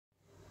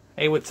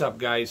Hey, what's up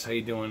guys? How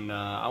you doing?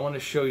 I want to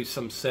show you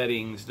some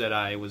settings that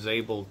I was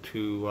able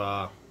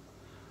to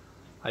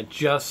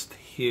adjust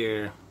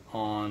here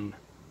on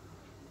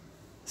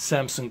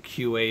Samsung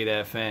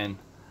Q8FN,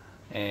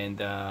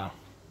 and I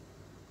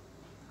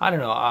don't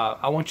know,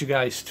 I want you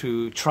guys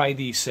to try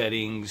these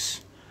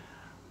settings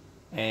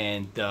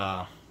and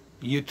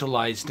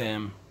utilize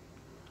them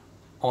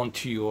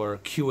onto your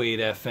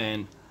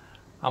Q8FN.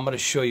 I'm going to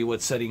show you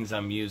what settings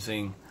I'm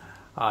using.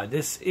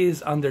 This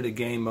is under the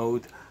game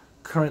mode.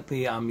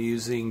 Currently I'm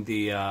using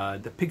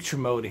the picture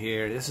mode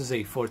here. This is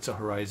a Forza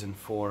Horizon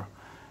 4,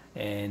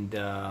 and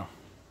I'm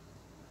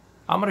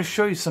going to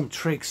show you some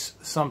tricks,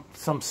 some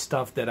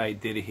stuff that I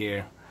did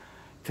here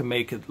to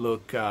make it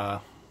look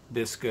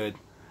this good,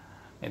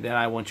 and then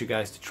I want you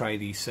guys to try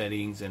these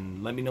settings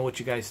and let me know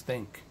what you guys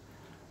think.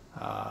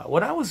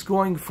 What I was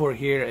going for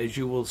here, as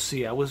you will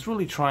see, I was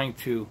really trying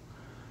to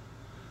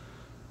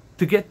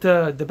get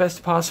the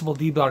best possible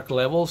deep dark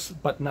levels,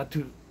 but not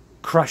to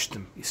crush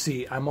them. You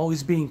see, I'm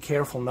always being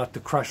careful not to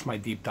crush my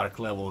deep dark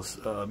levels,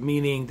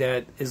 meaning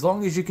that as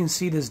long as you can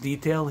see this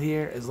detail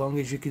here, as long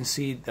as you can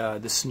see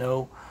the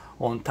snow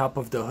on top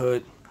of the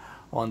hood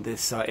on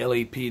this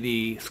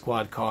LAPD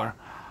squad car,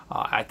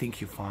 I think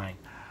you're fine.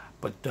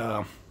 But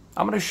I'm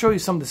going to show you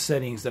some of the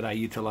settings that I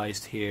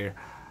utilized here,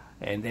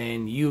 and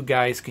then you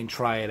guys can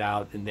try it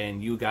out, and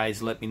then you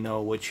guys let me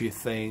know what you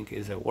think.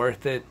 Is it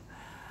worth it?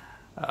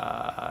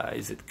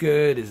 Is it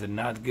good? Is it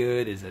not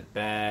good? Is it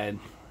bad?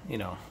 You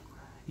know,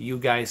 you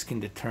guys can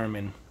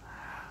determine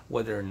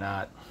whether or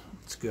not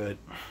it's good.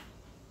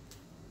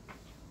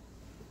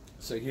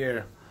 So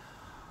here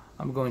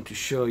I'm going to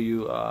show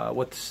you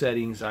what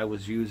settings I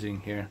was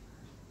using here.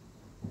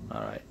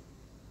 Alright,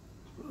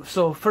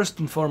 so first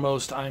and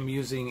foremost, I'm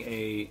using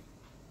a,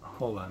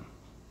 hold on,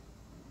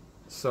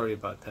 sorry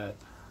about that,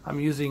 I'm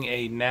using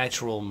a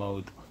natural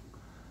mode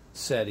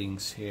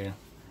settings here,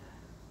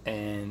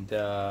 and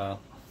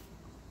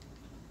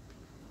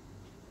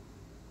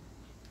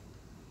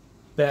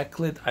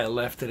backlit, I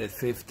left it at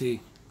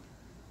 50.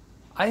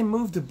 I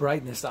moved the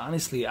brightness.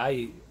 Honestly,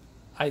 I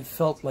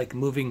felt like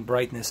moving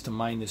brightness to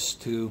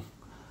 -2.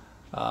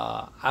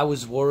 I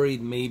was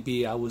worried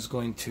maybe I was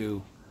going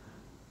to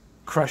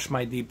crush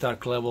my deep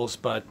dark levels,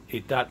 but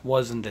that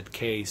wasn't the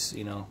case,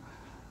 you know.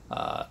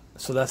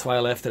 So that's why I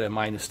left it at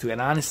 -2. And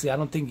honestly, I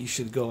don't think you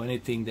should go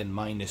anything than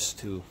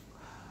 -2.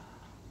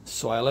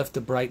 So I left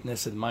the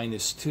brightness at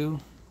 -2.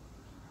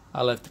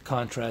 I left the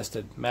contrast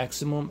at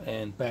maximum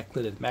and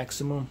backlit at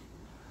maximum.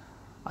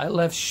 I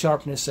left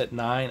sharpness at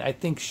 9. I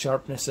think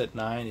sharpness at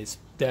 9 is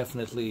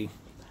definitely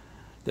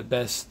the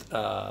best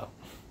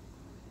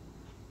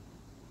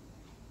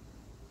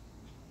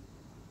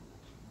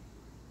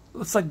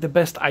it's like the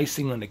best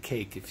icing on the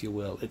cake, if you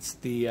will. It's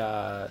the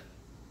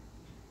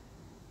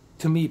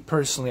to me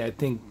personally, I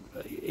think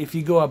if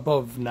you go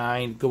above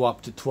 9, go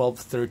up to 12,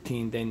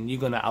 13, then you're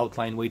gonna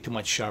outline way too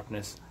much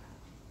sharpness.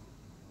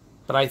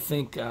 But I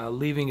think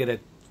leaving it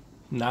at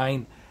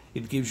 9,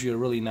 it gives you a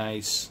really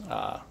nice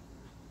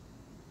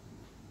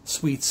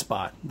sweet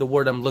spot. The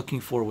word I'm looking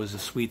for was a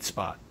sweet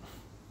spot.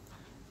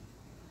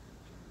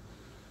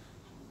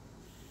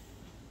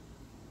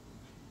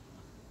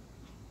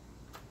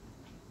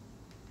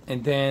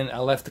 And then I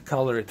left the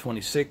color at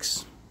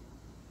 26.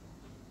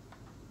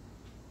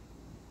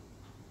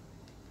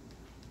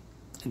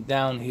 And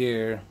down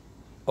here,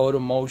 auto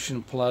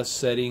motion plus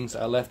settings,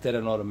 I left that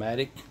on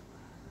automatic.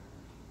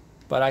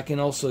 But I can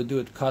also do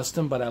it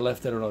custom, but I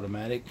left it on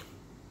automatic.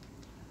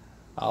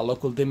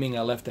 Local dimming,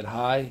 I left it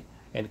high.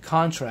 And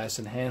contrast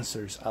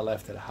enhancers, I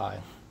left it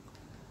high.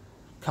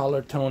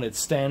 Color tone at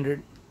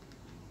standard.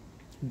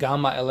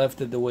 Gamma, I left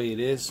it the way it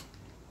is.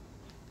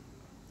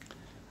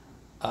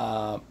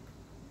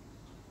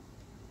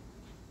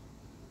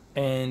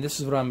 And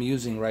this is what I'm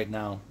using right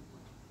now,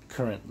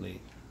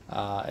 currently.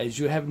 As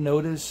you have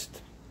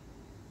noticed,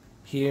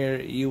 here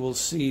you will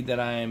see that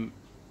I'm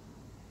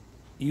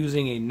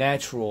using a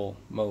natural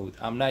mode.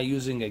 I'm not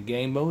using a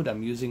game mode,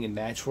 I'm using a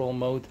natural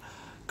mode.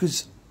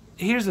 Because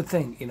here's the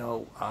thing, you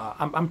know,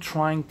 I'm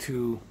trying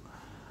to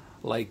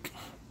like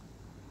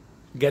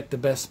get the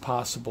best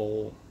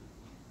possible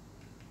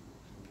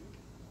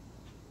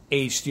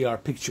HDR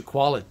picture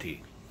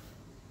quality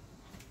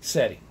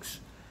settings,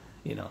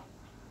 you know,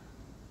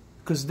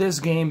 because this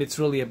game, it's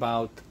really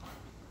about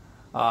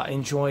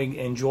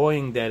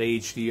enjoying that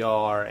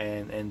HDR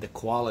and the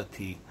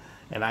quality.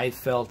 And I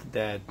felt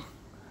that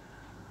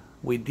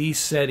with these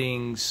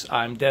settings,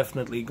 I'm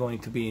definitely going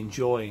to be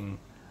enjoying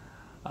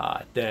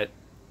that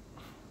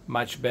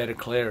much better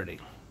clarity.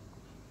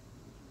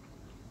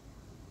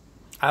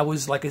 I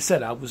was, like I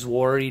said, I was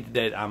worried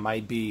that I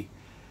might be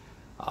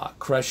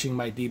crushing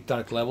my deep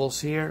dark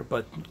levels here,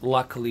 but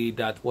luckily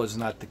that was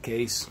not the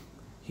case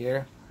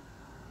here.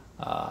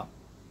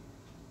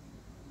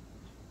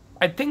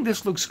 I think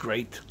this looks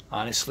great,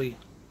 honestly,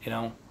 you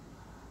know,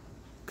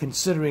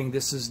 considering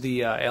this is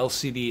the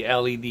LCD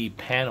LED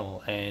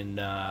panel, and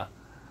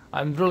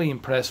I'm really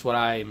impressed what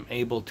I'm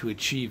able to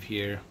achieve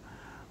here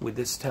with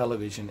this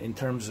television in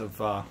terms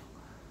of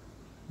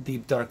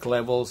deep dark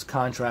levels,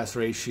 contrast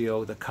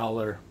ratio, the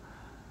color,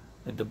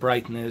 the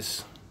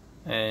brightness,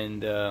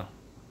 and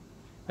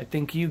I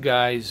think you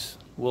guys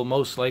will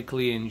most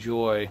likely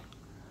enjoy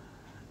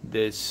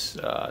this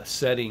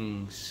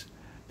settings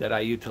that I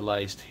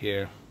utilized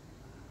here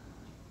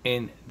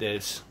in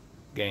this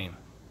game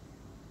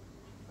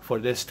for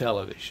this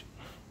television.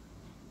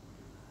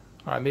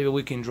 Alright, maybe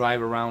we can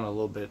drive around a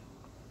little bit.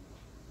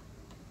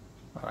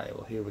 Alright,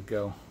 well, here we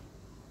go.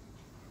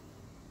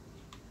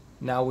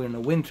 Now we're in the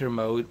winter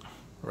mode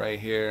right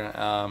here.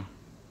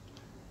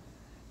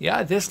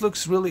 Yeah, this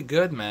looks really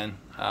good, man.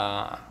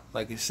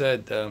 Like I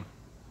said,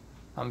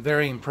 I'm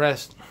very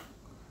impressed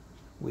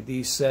with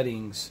these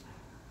settings.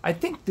 I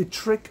think the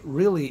trick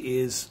really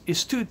is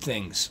two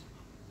things,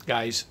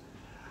 guys.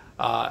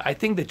 I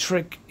think the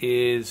trick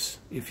is,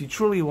 if you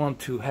truly want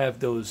to have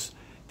those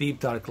deep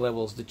dark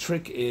levels, the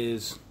trick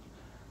is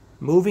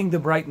moving the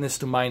brightness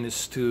to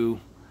 -2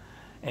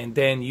 and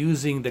then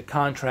using the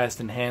contrast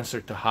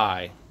enhancer to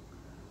high.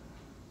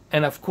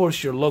 And of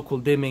course your local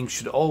dimming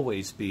should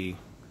always be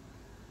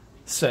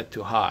set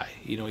to high.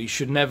 You know, you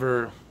should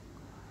never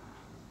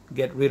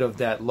get rid of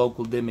that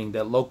local dimming.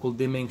 That local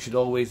dimming should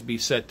always be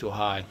set to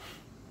high.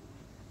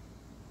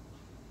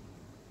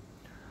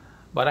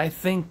 But I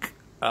think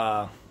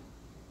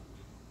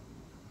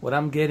what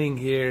I'm getting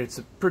here, it's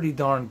a pretty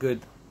darn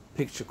good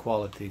picture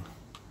quality,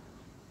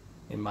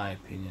 in my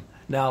opinion.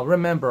 Now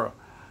remember,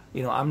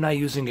 you know, I'm not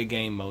using a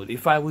game mode.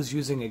 If I was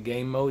using a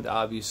game mode,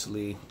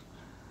 obviously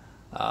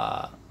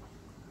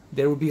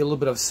there would be a little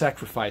bit of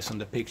sacrifice on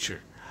the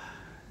picture.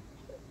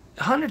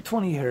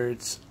 120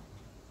 Hertz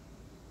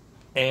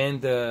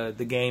and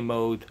the game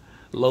mode,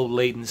 low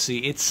latency,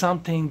 it's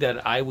something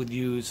that I would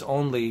use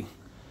only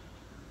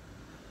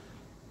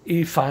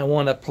if I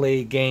want to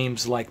play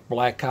games like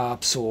Black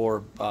Ops or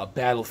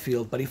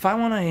Battlefield. But if I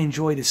want to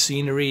enjoy the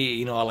scenery,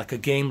 you know, like a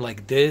game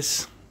like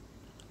this,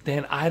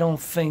 then I don't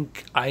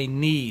think I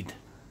need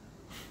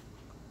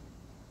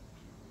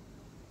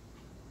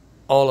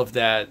all of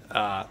that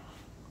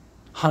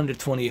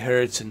 120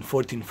 Hertz and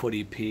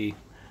 1440p.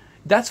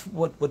 That's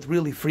what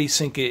really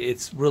FreeSync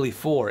it's really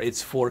for.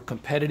 It's for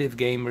competitive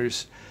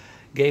gamers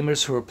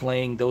who are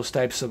playing those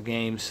types of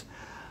games.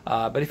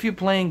 But if you're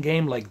playing a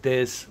game like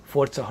this,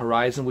 Forza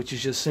Horizon, which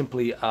is just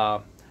simply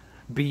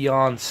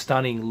beyond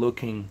stunning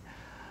looking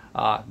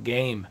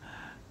game,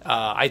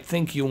 I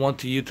think you want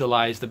to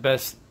utilize the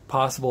best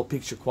possible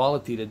picture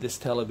quality that this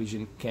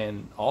television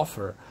can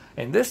offer.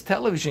 And this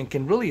television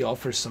can really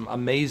offer some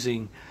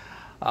amazing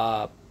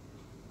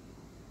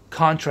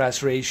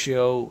contrast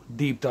ratio,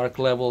 deep dark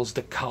levels,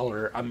 the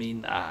color. I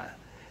mean, I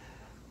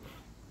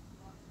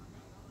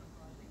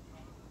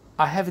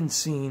haven't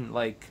seen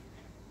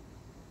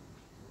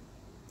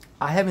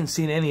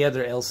any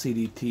other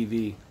LCD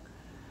TV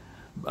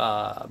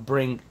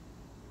bring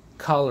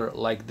color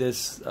like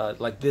this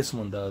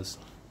one does.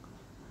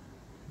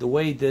 The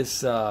way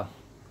this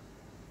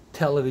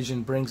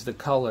television brings the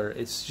color,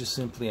 it's just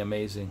simply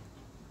amazing.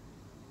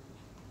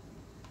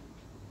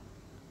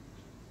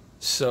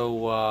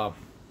 So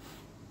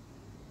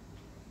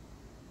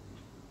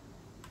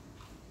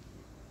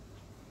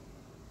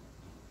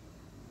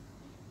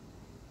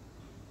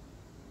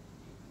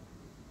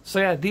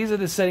yeah, these are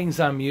the settings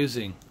I'm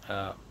using.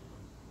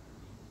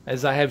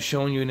 As I have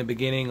shown you in the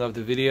beginning of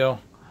the video,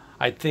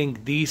 I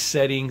think these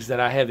settings that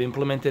I have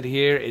implemented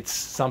here, it's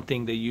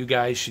something that you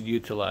guys should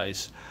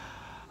utilize.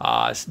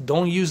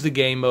 Don't use the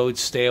game mode.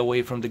 Stay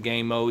away from the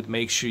game mode.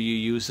 Make sure you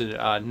use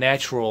a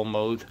natural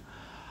mode.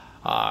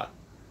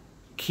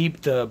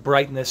 Keep the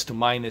brightness to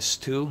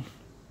 -2,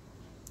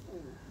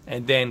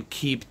 and then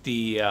keep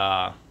the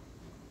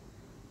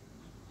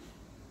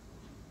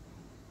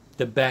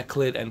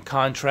backlit and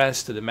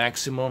contrast to the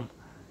maximum,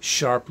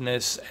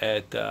 sharpness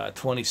at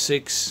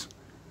 26,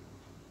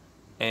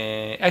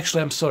 and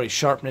actually I'm sorry,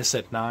 sharpness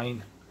at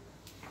 9.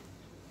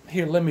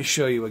 Here, let me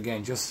show you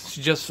again,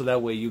 just so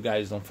that way you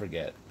guys don't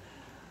forget.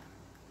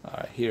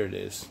 Alright, here it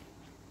is.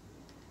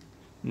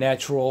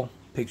 Natural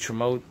picture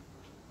mode,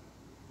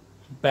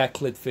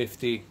 backlit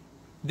 50.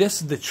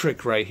 This is the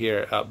trick right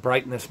here.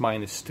 Brightness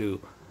 -2.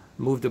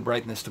 Move the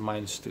brightness to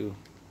 -2.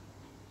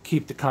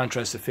 Keep the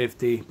contrast at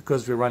 50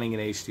 because we're running in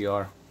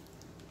HDR.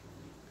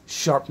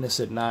 Sharpness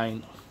at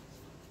 9.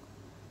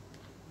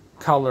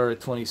 Color at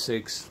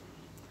 26.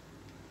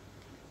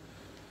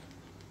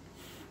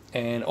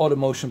 And Auto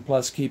Motion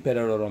Plus, keep it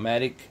at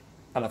automatic.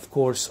 And of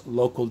course,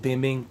 local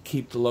dimming,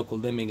 keep the local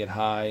dimming at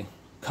high.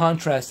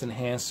 Contrast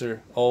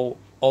enhancer,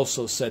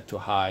 also set to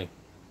high.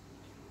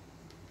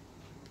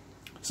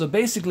 So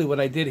basically what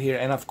I did here,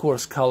 and of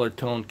course color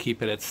tone,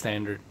 keep it at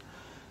standard.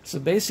 So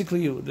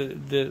basically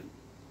the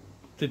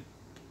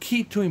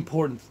key two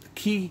important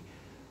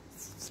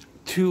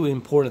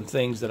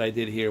things that I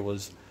did here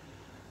was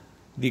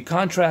the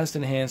contrast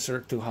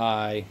enhancer to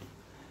high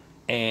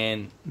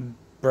and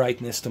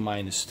brightness to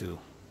 -2,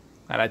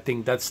 and I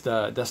think that's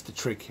the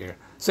trick here.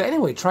 So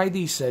anyway, try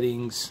these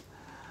settings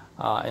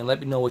and let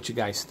me know what you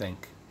guys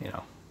think. You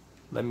know,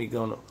 let me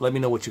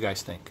know what you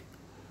guys think.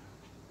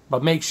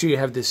 But make sure you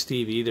have this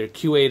TV, either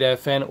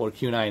Q8FN or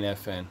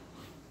Q9FN.